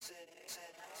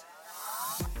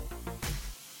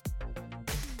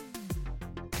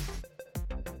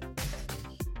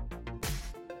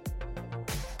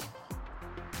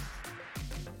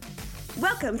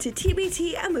Welcome to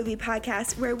TBT, a movie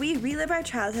podcast where we relive our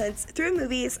childhoods through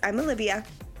movies. I'm Olivia.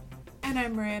 And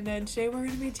I'm Miranda, and today we're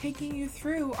going to be taking you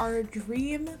through our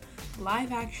dream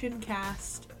live-action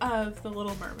cast of The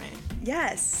Little Mermaid.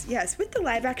 Yes, with the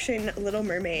live-action Little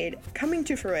Mermaid coming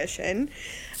to fruition,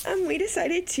 we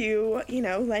decided to,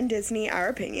 lend Disney our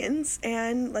opinions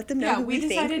and let them know who we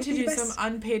think. Yeah, we decided to do some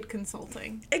unpaid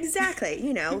consulting. Exactly,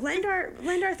 lend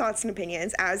our thoughts and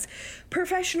opinions as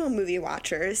professional movie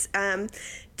watchers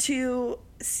to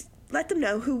let them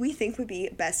know who we think would be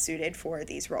best suited for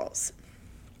these roles.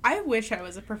 I wish I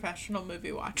was a professional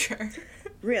movie watcher.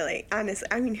 Really, honestly.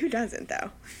 I mean, who doesn't,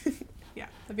 though? Yeah,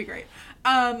 that'd be great.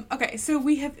 Okay, so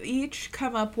we have each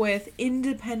come up with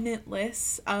independent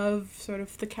lists of sort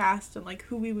of the cast and,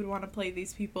 who we would want to play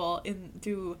these people in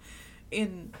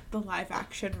the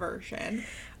live-action version.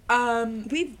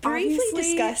 We briefly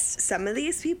discussed some of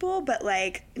these people, but,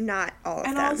 not all of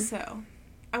them. And also,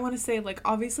 I want to say,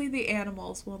 obviously the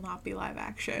animals will not be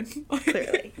live-action.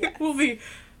 Clearly, yes. It will be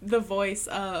the voice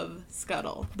of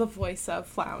Scuttle, the voice of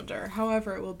Flounder.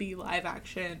 However, it will be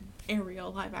live-action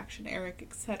Ariel, live-action Eric,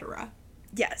 etc.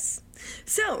 Yes.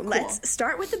 So, Let's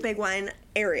start with the big one,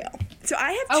 Ariel. So,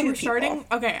 I have two people. Starting?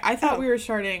 Okay, I thought we were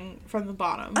starting from the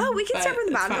bottom. Oh, we can start from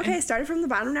the bottom. Fine. Okay, started from the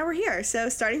bottom, now we're here. So,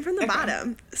 starting from the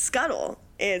bottom, Scuttle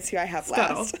is who I have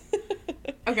last.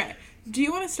 Okay. Do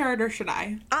you want to start or should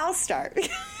I? I'll start.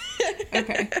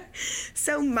 Okay.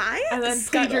 So, my And then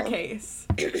Scuttle, plead your case.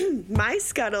 my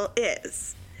Scuttle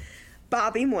is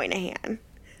Bobby Moynihan.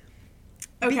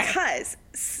 Okay. Because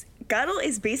Scuttle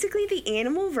is basically the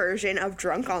animal version of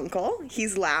Drunk Uncle.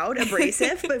 He's loud,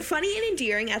 abrasive, but funny and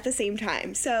endearing at the same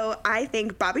time. So I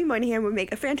think Bobby Moynihan would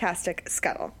make a fantastic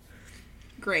Scuttle.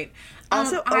 Great.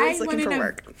 Also, always looking for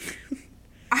work.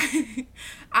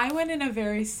 I went in a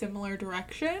very similar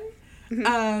direction.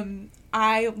 Mm-hmm.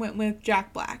 I went with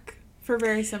Jack Black for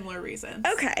very similar reasons.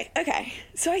 Okay.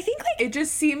 So I think, it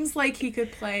just seems like he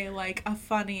could play, a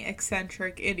funny,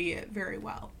 eccentric idiot very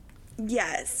well.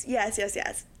 Yes.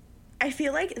 I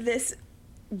feel like this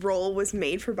role was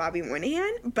made for Bobby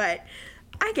Moynihan, but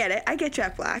I get it. I get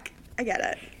Jack Black. I get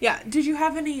it. Yeah. Did you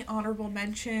have any honorable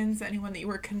mentions? Anyone that you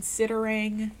were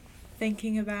considering,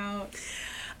 thinking about?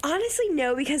 Honestly,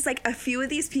 no, because, a few of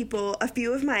these people, a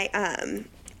few of my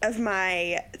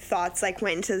thoughts,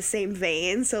 went into the same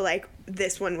vein, so,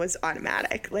 this one was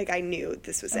automatic. I knew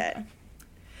this was it.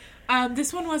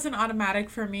 This one wasn't automatic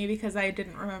for me because I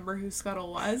didn't remember who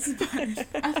Scuttle was, but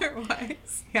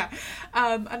otherwise, yeah.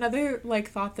 Another,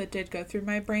 thought that did go through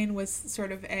my brain was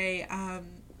sort of a,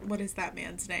 what is that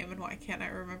man's name and why can't I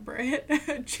remember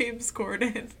it? James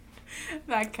Corden.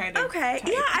 That kind of Okay, type.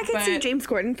 yeah, I can see James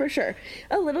Corden for sure.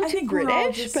 A little too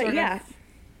British, but yeah.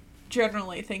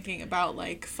 Generally thinking about,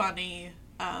 funny,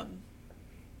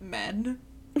 men,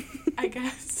 I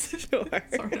guess. Sure.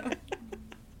 Sort of.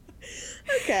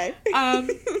 Okay.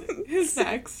 Who's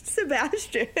next?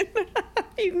 Sebastian.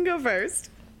 You can go first.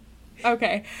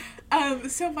 Okay.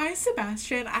 So my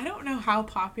Sebastian, I don't know how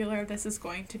popular this is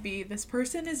going to be. This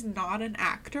person is not an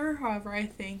actor. However, I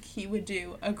think he would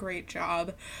do a great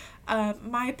job.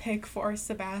 My pick for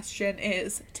Sebastian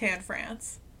is Tan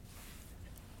France.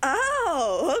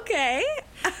 Oh, okay.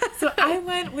 So I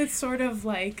went with sort of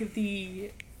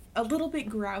a little bit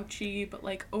grouchy, but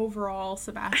overall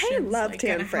Sebastian. I love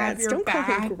Tan France. Don't call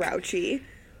him grouchy.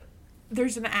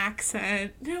 There's an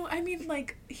accent. No, I mean,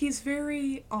 he's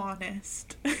very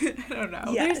honest. I don't know.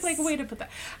 Yes. There's, a way to put that.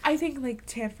 I think,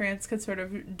 Tan France could sort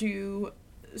of do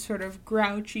sort of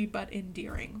grouchy but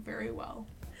endearing very well.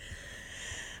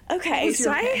 Okay, so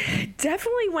I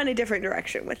definitely went a different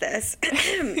direction with this.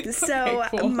 So,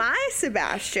 cool. My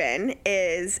Sebastian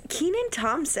is Kenan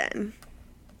Thompson.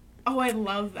 Oh, I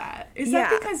love that. Is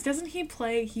that because doesn't he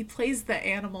plays the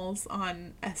animals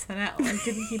on SNL?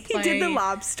 Didn't he play? He did the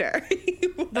lobster.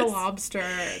 The lobster,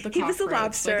 the cockroach, he was the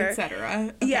lobster,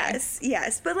 etc. Okay.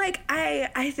 Yes. But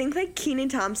I think Kenan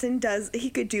Thompson he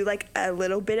could do a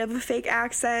little bit of a fake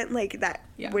accent, that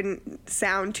wouldn't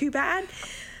sound too bad.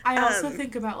 I also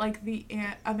think about the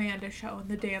Amanda show and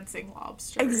the dancing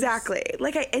lobsters. Exactly.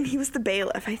 And he was the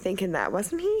bailiff, I think, in that,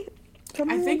 wasn't he?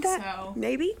 Something I think like that, so.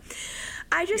 Maybe.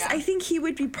 I think he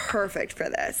would be perfect for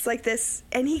this.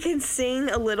 And he can sing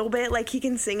a little bit. He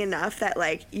can sing enough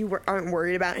that, you aren't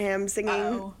worried about him singing.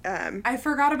 Oh. I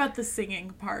forgot about the singing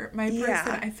part.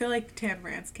 I feel like Tan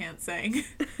France can't sing.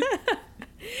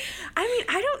 I mean,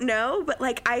 I don't know, but,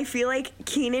 I feel like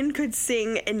Kenan could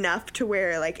sing enough to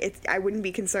where, I wouldn't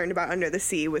be concerned about Under the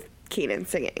Sea with Kenan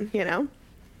singing,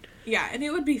 Yeah, and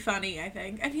it would be funny, I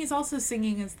think. And he's also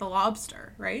singing as the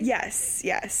lobster, right? Yes.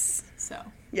 So,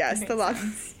 Yes, the Makes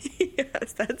lobster.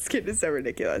 Yes, that skit is so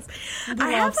ridiculous. The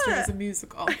Lobster is a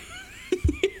musical.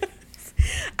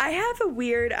 I have a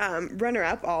weird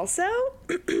runner-up also.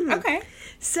 Okay.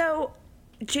 So,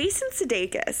 Jason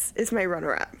Sudeikis is my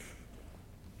runner-up.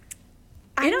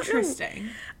 Interesting.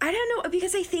 I don't know,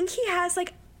 because I think he has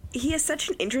such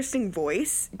an interesting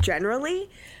voice generally,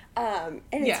 and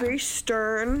it's very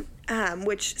stern,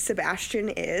 which Sebastian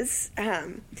is.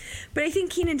 But I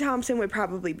think Kenan Thompson would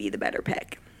probably be the better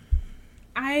pick.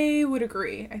 I would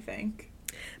agree, I think.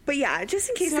 But yeah, just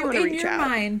in case they want to reach out. So in your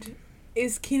mind,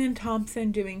 is Kenan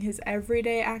Thompson doing his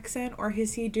everyday accent, or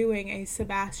is he doing a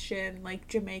Sebastian,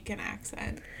 Jamaican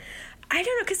accent? I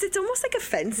don't know, because it's almost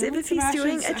offensive if he's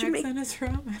doing a Jamaican accent is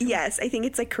from. Yes, I think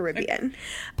it's Caribbean.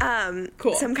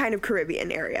 Cool. Some kind of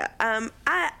Caribbean area.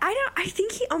 I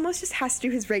think he almost just has to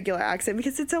do his regular accent,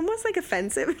 because it's almost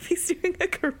offensive if he's doing a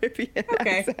Caribbean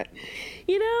accent.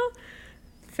 You know?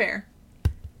 Fair.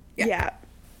 Yeah.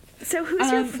 So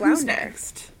who's your flounder? Who's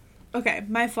next? Okay,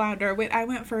 my flounder. Wait, I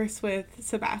went first with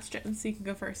Sebastian, so you can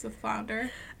go first with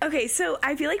flounder. Okay, so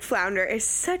I feel like flounder is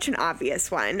such an obvious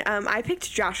one. I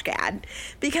picked Josh Gad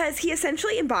because he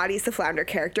essentially embodies the flounder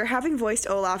character, having voiced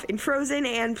Olaf in Frozen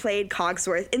and played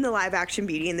Cogsworth in the live-action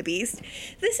Beauty and the Beast.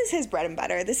 This is his bread and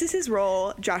butter. This is his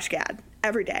role, Josh Gad,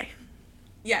 every day.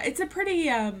 Yeah, it's a pretty,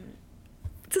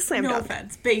 it's a slam dunk. No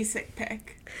offense, basic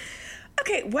pick.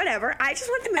 Okay, whatever. I just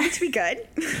want the movie to be good.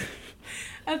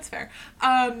 That's fair.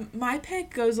 My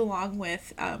pick goes along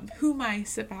with who my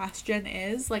Sebastian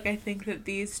is. I think that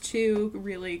these two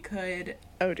really could,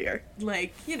 oh dear,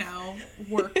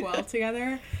 work well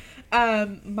together.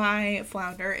 My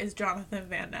flounder is Jonathan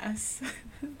Van Ness.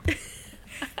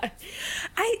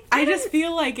 I just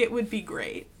feel like it would be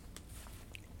great.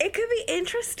 It could be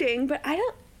interesting, but I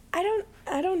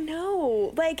don't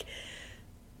know.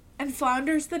 And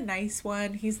Flounder's the nice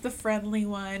one. He's the friendly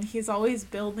one. He's always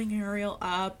building Ariel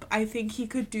up. I think he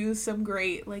could do some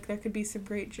great, there could be some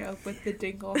great joke with the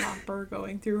dingle hopper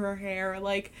going through her hair.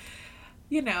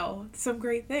 Some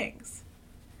great things.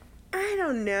 I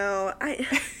don't know. I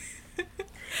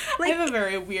have a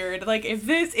very weird,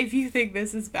 if you think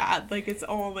this is bad, it's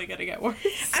only gonna get worse.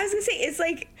 I was gonna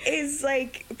say, is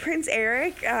Prince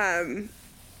Eric, I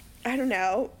don't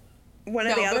know, one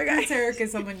of the other guys. Prince Eric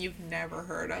is someone you've never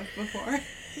heard of before.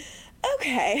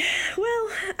 Okay, well,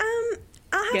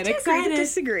 I'll have to agree to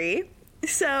disagree.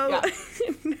 So,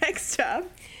 next up,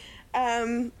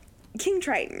 King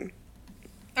Triton.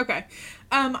 Okay,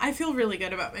 I feel really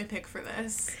good about my pick for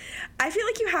this. I feel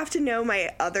like you have to know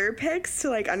my other picks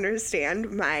to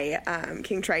understand my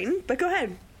King Triton, but go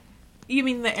ahead. You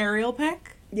mean the Ariel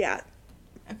pick? Yeah.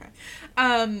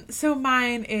 Okay. So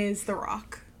mine is The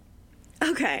Rock.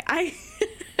 Okay, I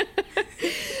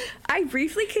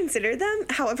briefly considered them.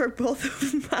 However,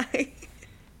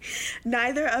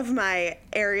 neither of my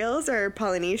Ariels are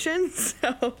Polynesian,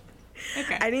 so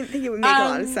I didn't think it would make a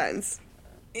lot of sense.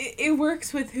 It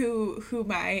works with who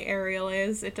my Ariel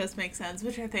is. It does make sense,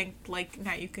 which I think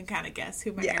now you can kind of guess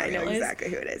who my Ariel is. Yeah, I know exactly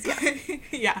who it is. Yeah,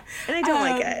 yeah, and I don't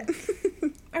like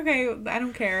it. Okay, I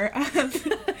don't care.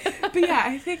 But yeah,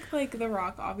 I think The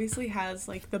Rock obviously has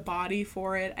the body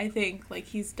for it. I think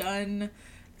he's done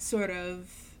sort of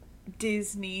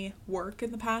Disney work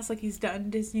in the past. He's done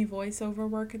Disney voiceover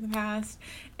work in the past,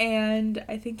 and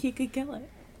I think he could kill it.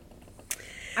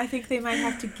 I think they might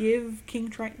have to give King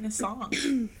Triton a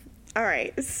song. All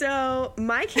right, so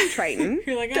my King Triton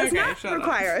does not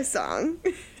require a song.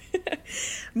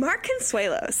 Mark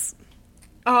Consuelos.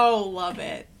 Oh, love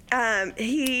it.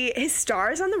 His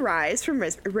star is on the rise from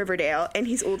Riverdale, and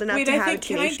he's old enough to have a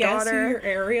teenage daughter. Can I guess who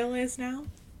your Ariel is now?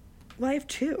 Well, I have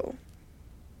two.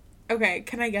 Okay,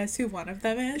 can I guess who one of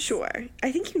them is? Sure.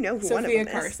 I think you know who one of them is.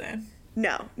 Sophia Carson.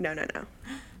 No.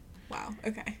 Wow,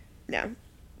 okay. No.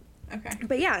 Okay.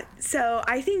 But yeah, so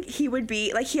I think he would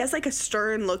be, he has a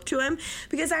stern look to him,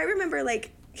 because I remember,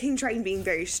 King Triton being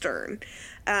very stern.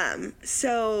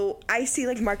 So I see,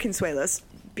 Mark Consuelos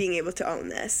being able to own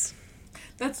this.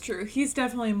 That's true. He's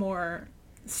definitely more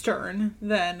stern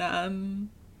than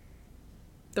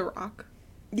The Rock.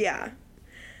 Yeah.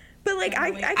 But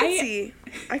I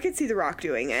could see The Rock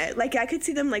doing it. I could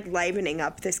see them livening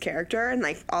up this character and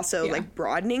also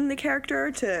broadening the character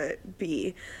to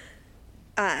be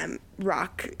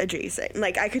Rock adjacent.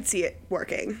 I could see it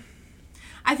working.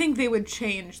 I think they would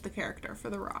change the character for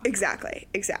The Rock. Exactly.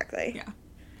 Yeah.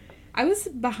 I was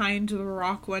behind The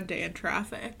Rock one day in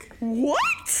traffic.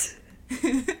 What?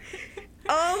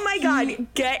 Oh my god,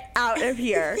 get out of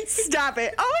here. Stop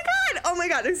it. Oh my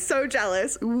god, I'm so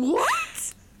jealous.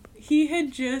 What? He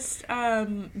had just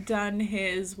done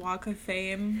his Walk of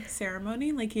Fame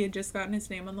ceremony. Like, he had just gotten his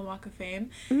name on the Walk of Fame.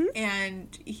 Mm-hmm.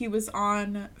 And he was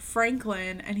on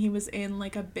Franklin, and he was in,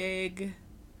 like, a big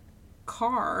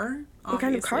car. What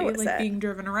kind of car was like, it? being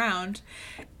driven around.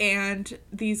 And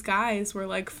these guys were,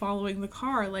 like, following the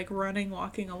car, like, running,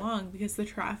 walking along, because the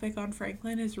traffic on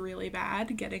Franklin is really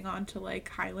bad, getting onto, like,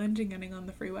 Highland and getting on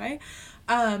the freeway.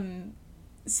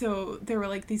 So there were,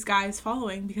 like, these guys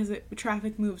following because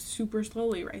traffic moves super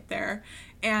slowly right there.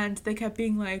 And they kept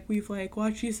being like, we've, like,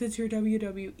 watched you since your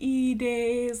WWE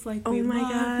days. Like, we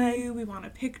love you. We want a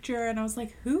picture. And I was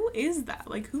like, who is that?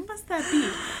 Like, who must that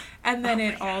be? And then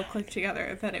it all clicked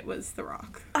together that it was The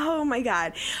Rock. Oh, my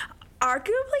God.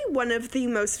 Arguably one of the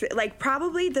most, like,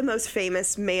 probably the most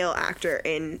famous male actor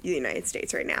in the United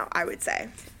States right now, I would say.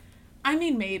 I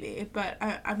mean, maybe, but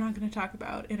I'm not going to talk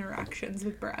about interactions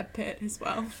with Brad Pitt as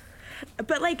well.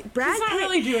 But, like, Brad Pitt... He's not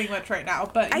really doing much right now,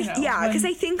 but, you know, yeah, because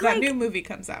I think, that like... new movie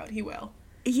comes out, he will.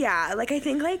 Yeah, like, I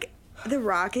think, like, The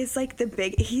Rock is, like,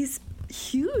 he's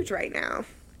huge right now.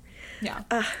 Yeah.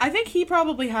 I think he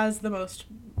probably has the most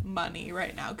money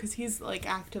right now, because he's, like,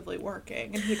 actively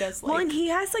working, and he does, like... Well, and he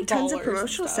has, like, tons of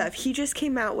promotional stuff. He just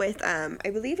came out with, I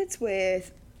believe it's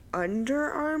with Under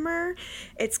Armour.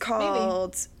 It's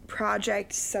called... Maybe.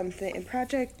 Project something.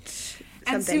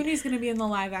 And soon he's going to be in the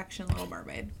live action Little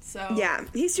Mermaid. So yeah,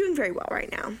 he's doing very well right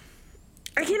now.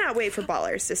 I cannot wait for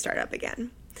Ballers to start up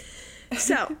again.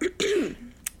 So, who's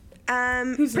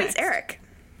Prince next? Eric.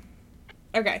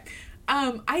 Okay.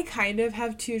 I kind of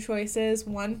have two choices.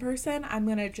 One person, I'm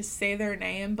going to just say their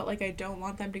name, but, like, I don't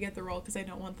want them to get the role because I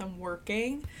don't want them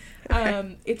working.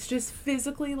 Okay. It's just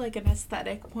physically, like, an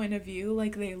aesthetic point of view.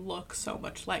 Like, they look so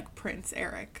much like Prince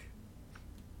Eric.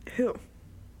 Who?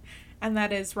 And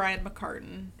that is Ryan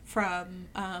McCartan from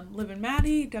Liv and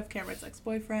Maddie, Dove Cameron's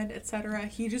ex-boyfriend, etc.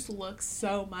 He just looks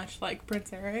so much like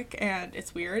Prince Eric, and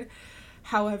it's weird.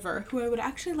 However, who I would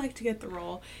actually like to get the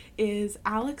role is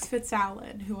Alex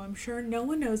Fitzallen, who I'm sure no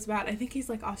one knows about. I think he's,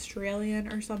 like,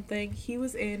 Australian or something. He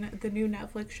was in the new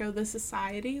Netflix show The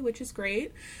Society, which is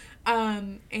great.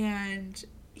 And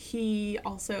he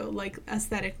also, like,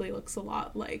 aesthetically looks a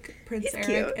lot like Prince Eric.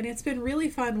 Cute. And it's been really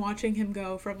fun watching him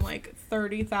go from, like,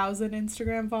 30,000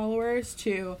 Instagram followers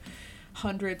to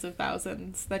hundreds of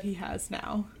thousands that he has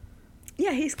now.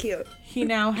 Yeah, he's cute. He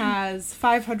now has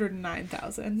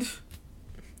 509,000.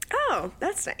 Oh,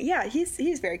 that's nice. Yeah,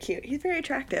 he's very cute. He's very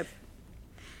attractive.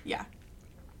 Yeah.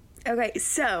 Okay,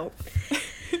 so...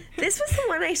 This was the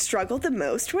one I struggled the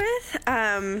most with.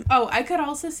 I could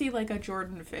also see, like, a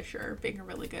Jordan Fisher being a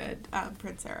really good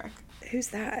Prince Eric. Who's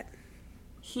that?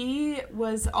 He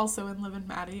was also in Liv and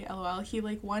Maddie, LOL. He,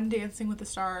 like, won Dancing with the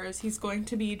Stars. He's going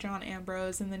to be John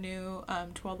Ambrose in the new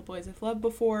To All the Boys I've Loved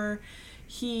Before.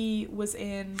 He was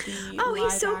in the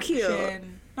he's so cute.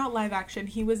 Not live action.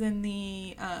 He was in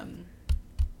the, I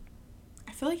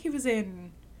feel like he was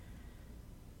in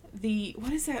the,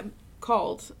 what is that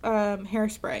called?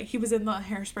 Hairspray. He was in the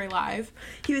Hairspray Live.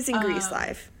 He was in Grease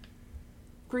Live.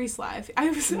 Grease Live. I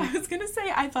was gonna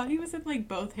say, I thought he was in, like,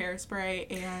 both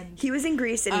Hairspray and... He was in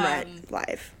Grease and Rent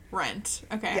Live. Rent.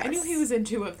 Okay. Yes. I knew he was in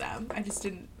two of them. I just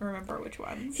didn't remember which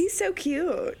ones. He's so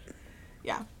cute.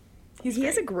 Yeah. He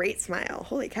has a great smile.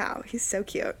 Holy cow. He's so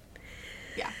cute.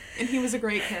 Yeah. And he was a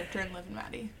great character in Liv and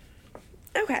Maddie.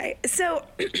 Okay. So,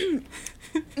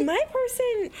 my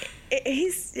person,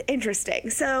 he's interesting.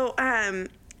 So,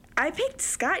 I picked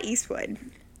Scott Eastwood.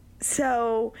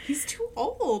 So... He's too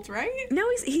old, right? No,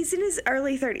 he's in his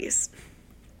early 30s.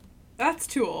 That's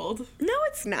too old. No,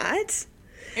 it's not.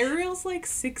 Ariel's, like,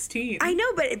 16. I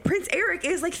know, but Prince Eric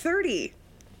is, like, 30.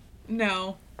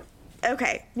 No.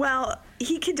 Okay, well,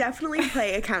 he could definitely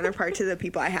play a counterpart to the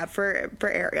people I have for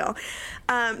Ariel.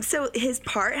 So his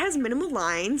part has minimal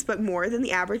lines, but more than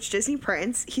the average Disney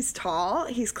prince. He's tall.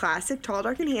 He's classic, tall,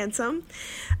 dark, and handsome.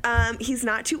 He's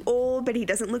not too old, but he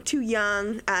doesn't look too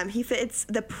young. He fits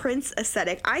the prince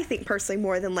aesthetic, I think, personally,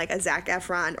 more than, like, a Zac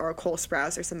Efron or a Cole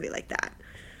Sprouse or somebody like that.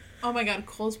 Oh, my God.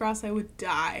 Cole Sprouse, I would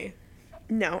die.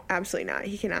 No, absolutely not.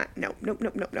 He cannot. Nope.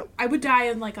 I would die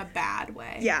in, like, a bad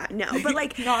way. Yeah, no. But,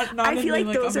 like, not I feel like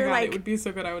those oh my are, God, like... it would be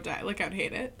so good I would die. Like, I would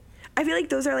hate it. I feel like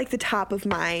those are, like, the top of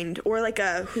mind. Or, like,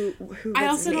 who I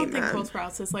also don't think Cole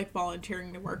Sprouse is, like,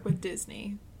 volunteering to work with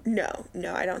Disney. No,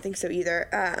 I don't think so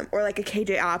either. Or, like, a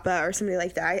KJ Apa or somebody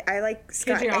like that. I like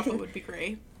Scott. KJ Apa would be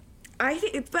great. I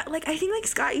think, like,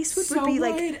 Scott Eastwood would be,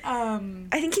 like...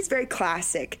 I think he's very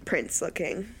classic Prince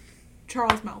looking.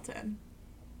 Charles Melton.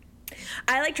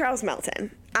 I like Charles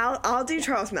Melton. I'll do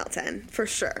Charles Melton for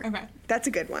sure. Okay. That's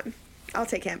a good one. I'll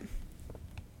take him.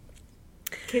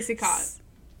 Casey Cott.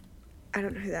 I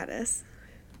don't know who that is.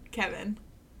 Kevin.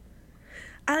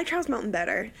 I like Charles Melton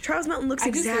better. Charles Melton looks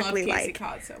exactly I just love Casey like...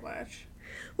 Codd so much.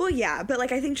 Well, yeah, but,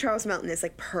 like, I think Charles Melton is,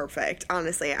 like, perfect.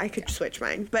 Honestly, I could switch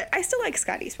mine. But I still like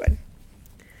Scott Eastwood.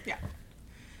 Yeah.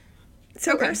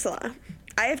 So, Okay. Ursula.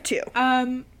 I have two.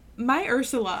 My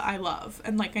Ursula I love,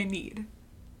 and, like, I need.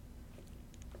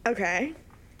 Okay.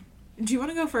 Do you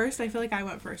want to go first? I feel like I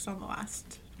went first on the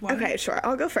last one. Okay, sure.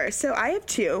 I'll go first. So, I have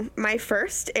two. My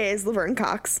first is Laverne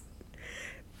Cox.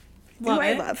 Love who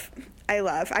it. I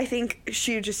love. I think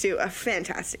she would just do a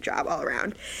fantastic job all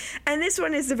around. And this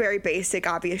one is the very basic,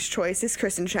 obvious choice. Is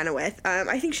Kristen Chenoweth.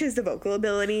 I think she has the vocal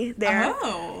ability there.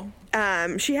 Oh.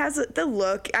 She has the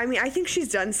look. I mean, I think she's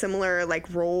done similar,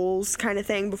 like, roles kind of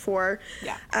thing before.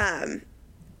 Yeah.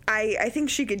 I think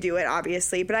she could do it,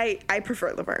 obviously, but I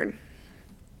prefer Laverne.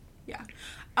 Yeah.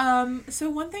 So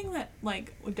one thing that,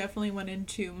 like, definitely went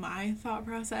into my thought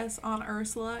process on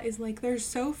Ursula is, like, there's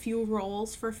so few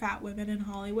roles for fat women in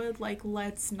Hollywood. Like,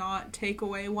 let's not take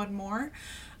away one more.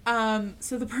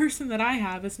 So the person that I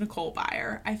have is Nicole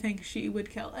Byer. I think she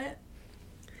would kill it.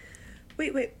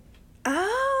 Wait.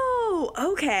 Oh,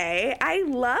 okay. I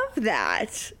love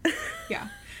that. Yeah.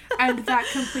 And that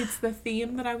completes the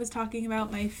theme that I was talking about.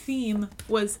 My theme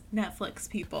was Netflix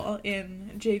people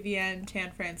in JVN,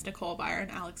 Tan France, Nicole Byer,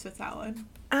 and Alex Fitzallen.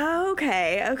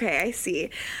 Okay, I see.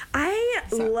 I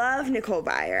love Nicole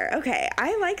Byer. Okay,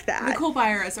 I like that. Nicole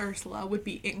Byer as Ursula would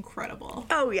be incredible.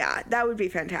 Oh, yeah, that would be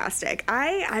fantastic.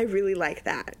 I really like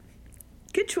that.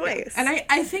 Good choice. And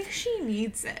I think she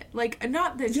needs it. Like,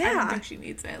 not that I don't think she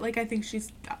needs it. Like, I think she's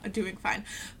doing fine.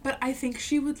 But I think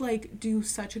she would, like, do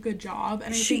such a good job.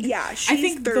 And she's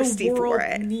think thirsty the world for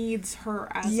it. Needs her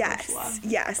as Ursula.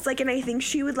 Yes. Like, and I think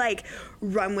she would, like,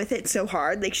 run with it so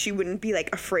hard. Like, she wouldn't be,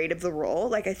 like, afraid of the role.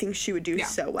 Like, I think she would do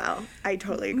so well. I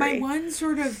totally agree. My one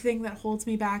sort of thing that holds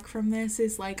me back from this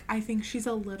is, like, I think she's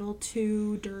a little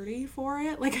too dirty for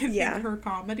it. Like, I think her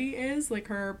comedy is, like,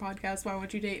 her podcast, Why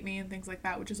Won't You Date Me, and things like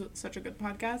that, which is such a good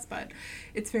podcast, but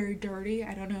it's very dirty.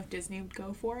 I don't know if Disney would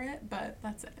go for it, but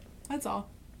that's it. That's all.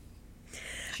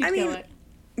 She'd kill it.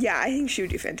 Yeah, I think she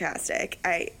would do fantastic.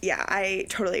 I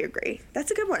totally agree. That's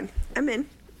a good one. I'm in.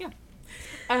 Yeah.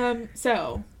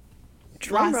 So,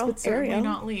 drum last roll, but certainly Ariel.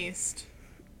 not least.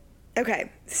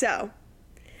 Okay, so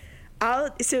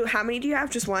how many do you have?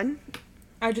 Just one?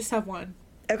 I just have one.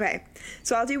 Okay,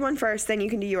 so I'll do one first, then you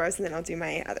can do yours, and then I'll do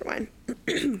my other one.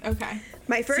 Okay.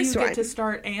 My first so you one. get to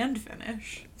start and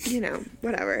finish. You know,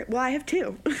 whatever. Well, I have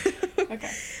two. Okay.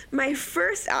 My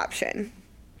first option,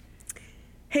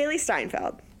 Haley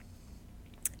Steinfeld.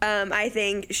 I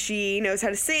think she knows how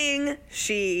to sing.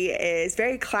 She is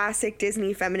very classic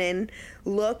Disney feminine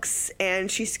looks, and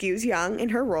she skews young in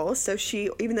her roles. So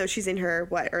even though she's in her,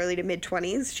 early to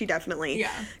mid-20s, she definitely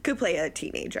could play a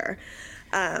teenager.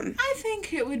 I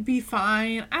think it would be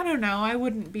fine. I don't know. I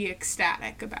wouldn't be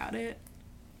ecstatic about it.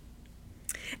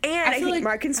 And I think like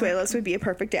Mark Consuelos would be a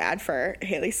perfect dad for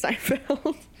Haley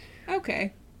Steinfeld.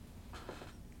 Okay.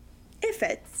 It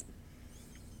fits.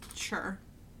 Sure.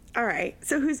 All right.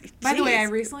 So By the way, I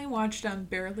recently watched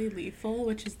Barely Lethal,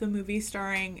 which is the movie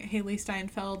starring Haley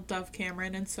Steinfeld, Dove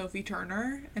Cameron, and Sophie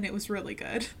Turner, and it was really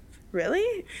good.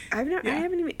 Really? I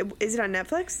haven't even... Is it on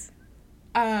Netflix?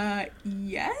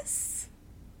 Yes.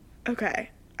 Okay.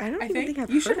 I don't even think I've heard of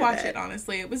it. You should watch it,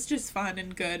 honestly. It was just fun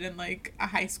and good and, like, a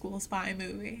high school spy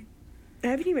movie. I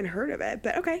haven't even heard of it,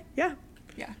 but okay. Yeah.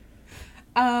 Yeah.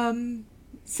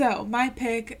 So, my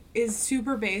pick is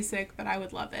super basic, but I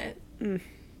would love it.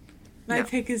 My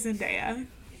pick is Zendaya.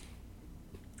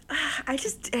 I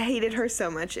just hated her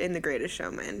so much in The Greatest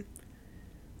Showman.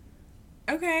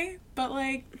 Okay, but,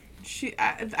 like,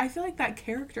 I feel like that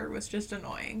character was just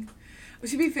annoying.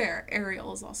 To be fair,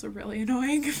 Ariel is also really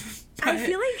annoying. I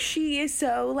feel like she is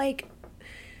so, like...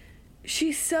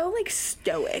 She's so, like,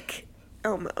 stoic,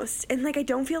 almost. And, like, I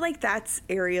don't feel like that's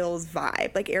Ariel's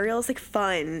vibe. Like, Ariel's, like,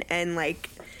 fun and,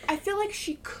 like... I feel like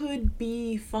she could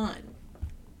be fun.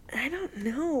 I don't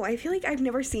know. I feel like I've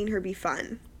never seen her be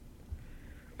fun.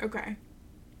 Okay.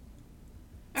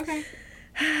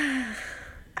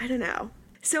 I don't know.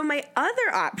 So my other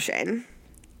option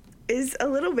is a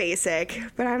little basic,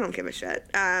 but I don't give a shit.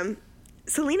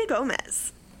 Selena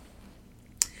Gomez.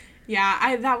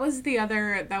 Yeah, that was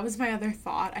my other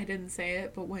thought. I didn't say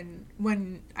it, but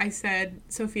when I said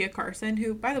Sophia Carson,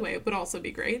 who, by the way, would also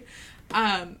be great,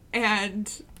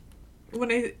 and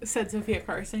when I said Sophia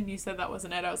Carson, you said that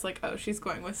wasn't it. I was like, oh, she's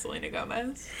going with Selena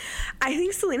Gomez. I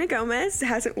think Selena Gomez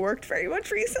hasn't worked very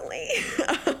much recently.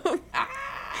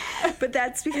 But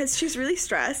that's because she's really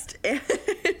stressed. And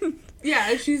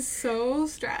yeah, she's so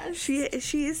stressed.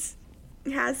 She's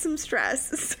has some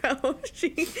stress, so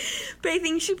but I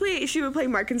think she would play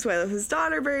Mark Consuelos'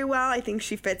 daughter very well. I think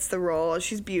she fits the role.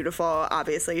 She's beautiful,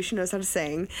 obviously. She knows how to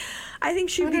sing. I think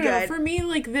she would be good. For me,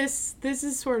 like, this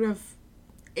is sort of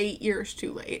 8 years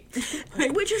too late.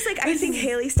 Which is, like, I think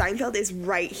Haley Steinfeld is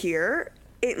right here.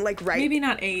 Maybe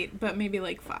not 8, but maybe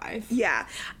like 5. Yeah.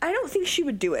 I don't think she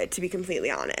would do it, to be completely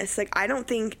honest. Like, I don't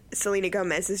think Selena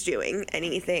Gomez is doing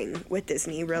anything with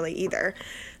Disney, really, either.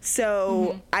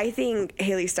 So, I think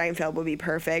Haley Steinfeld would be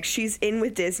perfect. She's in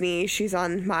with Disney. She's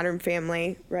on Modern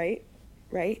Family, right?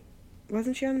 Right?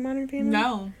 Wasn't she on Modern Family?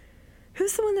 No.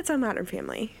 Who's the one that's on Modern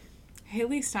Family?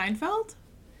 Haley Steinfeld?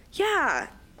 Yeah.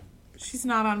 She's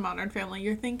not on Modern Family.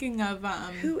 You're thinking of,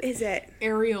 who is it?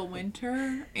 Ariel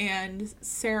Winter and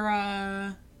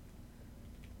Sarah...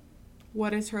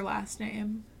 What is her last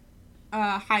name?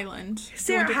 Hyland.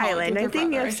 Sarah Hyland. I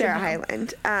think of Sarah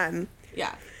Hyland.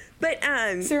 Yeah. But,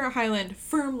 Sarah Hyland,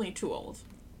 firmly too old.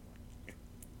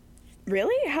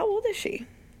 Really? How old is she?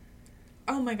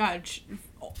 Oh my god.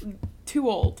 Too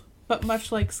old. But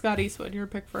much like Scott Eastwood, your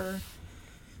pick for...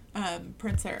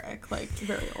 Prince Eric, like,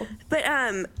 very old. But,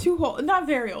 too old, not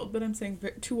very old, but I'm saying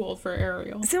too old for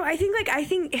Ariel. So I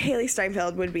think Haley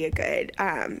Steinfeld would be a good,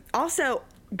 also,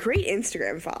 great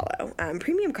Instagram follow.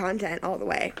 Premium content all the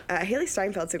way. Haley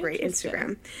Steinfeld's a great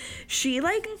Instagram. She,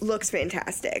 like, looks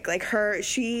fantastic. Like,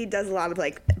 she does a lot of,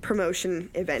 like, promotion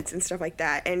events and stuff like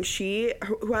that, and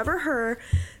whoever her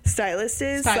stylist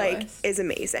is, like, is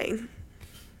amazing.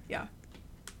 Yeah.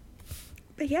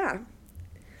 But, yeah.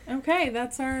 Okay,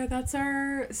 that's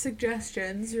our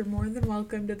suggestions. You're more than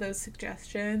welcome to those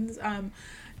suggestions.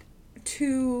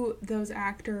 To those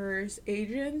actors'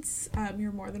 agents,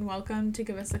 you're more than welcome to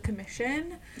give us a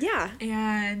commission. Yeah.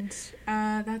 And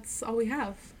that's all we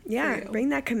have. Yeah, bring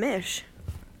that commish.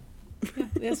 Yeah,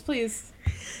 yes, please.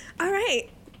 All right.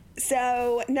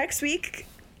 So next week,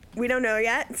 we don't know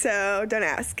yet, so don't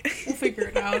ask. We'll figure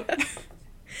it out.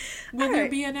 Will there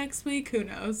be a next week? Who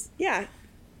knows? Yeah.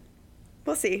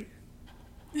 We'll see.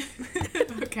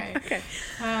 Okay.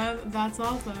 That's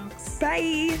all, folks.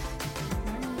 Bye.